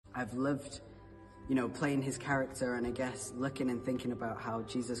I've lived, you know, playing his character, and I guess looking and thinking about how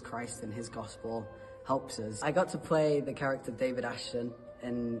Jesus Christ and his gospel helps us. I got to play the character David Ashton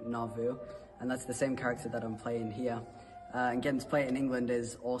in Nauvoo, and that's the same character that I'm playing here. And getting to play it in England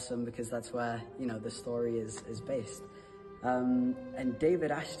is awesome because that's where, you know, the story is based. And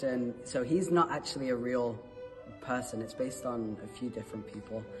David Ashton, so he's not actually a real person. It's based on a few different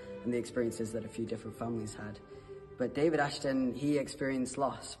people and the experiences that a few different families had. But David Ashton, he experienced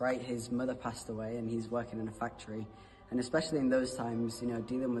loss, right? His mother passed away and he's working in a factory. And especially in those times, you know,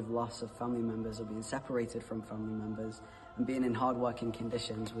 dealing with loss of family members or being separated from family members and being in hard-working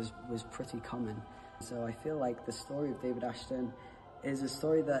conditions was pretty common. So I feel like the story of David Ashton is a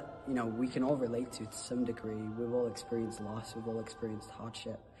story that, you know, we can all relate to some degree. We've all experienced loss, we've all experienced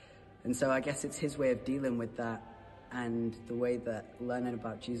hardship. And so I guess it's his way of dealing with that, and the way that learning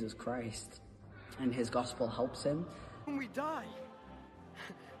about Jesus Christ and his gospel helps him. When we die,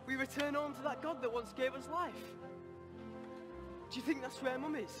 we return home to that God that once gave us life. Do you think that's where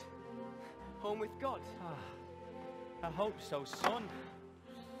Mum is? Home with God? I hope so, son.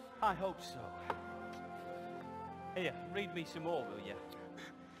 I hope so. Here, read me some more, will you?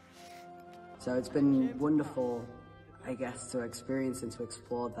 So it's been wonderful, I guess, to experience and to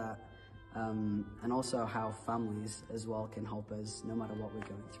explore that, and also how families as well can help us no matter what we're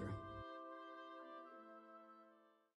going through.